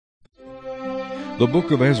The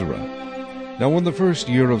book of Ezra. Now in the first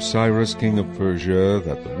year of Cyrus king of Persia,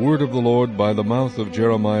 that the word of the Lord by the mouth of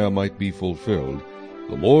Jeremiah might be fulfilled,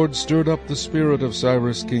 the Lord stirred up the spirit of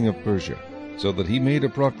Cyrus king of Persia, so that he made a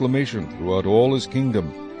proclamation throughout all his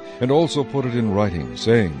kingdom, and also put it in writing,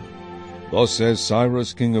 saying, Thus says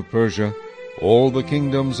Cyrus king of Persia, All the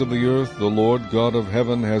kingdoms of the earth the Lord God of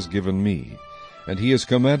heaven has given me, and he has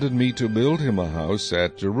commanded me to build him a house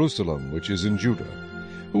at Jerusalem, which is in Judah.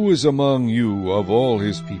 Who is among you of all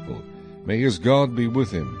his people? May his God be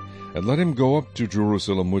with him, and let him go up to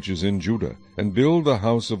Jerusalem, which is in Judah, and build the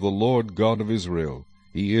house of the Lord God of Israel.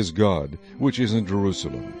 He is God, which is in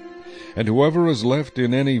Jerusalem. And whoever is left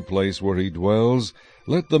in any place where he dwells,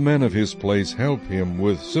 let the men of his place help him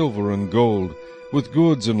with silver and gold, with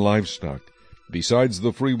goods and livestock, besides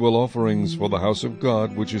the freewill offerings for the house of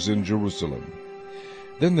God which is in Jerusalem.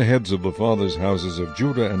 Then the heads of the fathers' houses of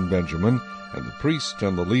Judah and Benjamin, and the priests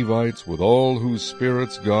and the Levites, with all whose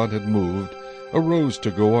spirits God had moved, arose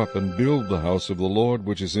to go up and build the house of the Lord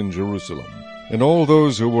which is in Jerusalem. And all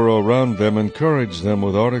those who were around them encouraged them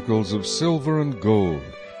with articles of silver and gold,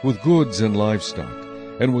 with goods and livestock,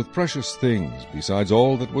 and with precious things, besides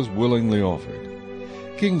all that was willingly offered.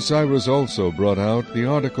 King Cyrus also brought out the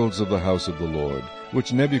articles of the house of the Lord,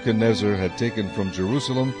 which Nebuchadnezzar had taken from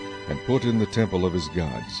Jerusalem, and put in the temple of his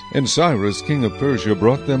gods. And Cyrus king of Persia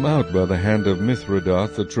brought them out by the hand of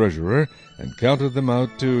Mithredath the treasurer, and counted them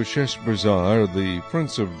out to Sheshbazzar the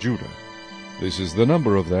prince of Judah. This is the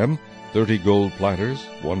number of them: 30 gold platters,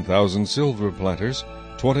 1,000 silver platters,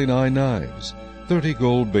 29 knives, 30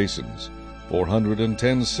 gold basins,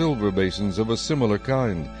 410 silver basins of a similar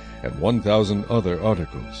kind, and 1,000 other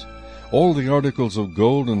articles. All the articles of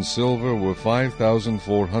gold and silver were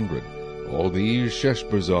 5,400. All these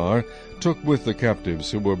Sheshbazzar took with the captives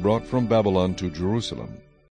who were brought from Babylon to Jerusalem.